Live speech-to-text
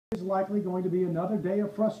It's likely going to be another day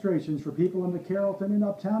of frustrations for people in the Carrollton and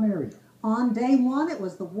Uptown area. On day one, it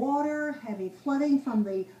was the water, heavy flooding from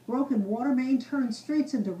the broken water main turned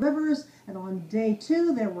streets into rivers. And on day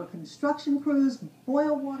two, there were construction crews,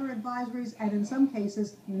 boil water advisories, and in some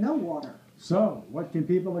cases, no water. So, what can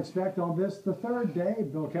people expect on this, the third day?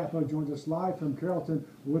 Bill Capo joins us live from Carrollton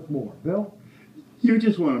with more. Bill? You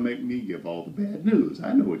just want to make me give all the bad news.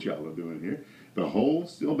 I know what y'all are doing here. The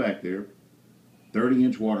hole's still back there.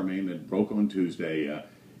 30-inch water main that broke on Tuesday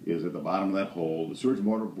is at the bottom of that hole. The Sewage and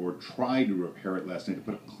Water Board tried to repair it last night to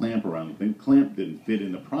put a clamp around the thing. Clamp didn't fit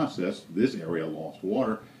in the process. This area lost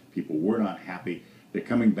water. People were not happy. They're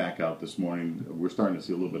coming back out this morning. We're starting to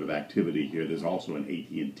see a little bit of activity here. There's also an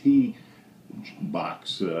AT&T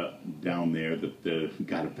box down there that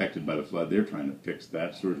got affected by the flood. They're trying to fix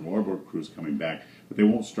that. Sewage and Water Board crews coming back, but they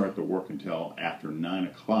won't start the work until after 9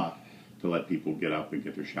 o'clock to let people get up and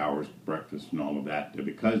get their showers, breakfast, and all of that,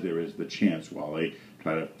 because there is the chance while they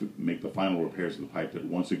try to make the final repairs of the pipe that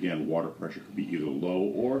once again water pressure could be either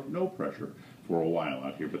low or no pressure for a while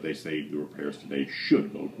out here. But they say the repairs today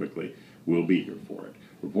should go quickly. We'll be here for it.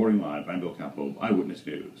 Reporting live, I'm Bill Capo, Eyewitness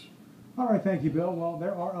News. All right, thank you, Bill. Well,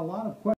 there are a lot of questions.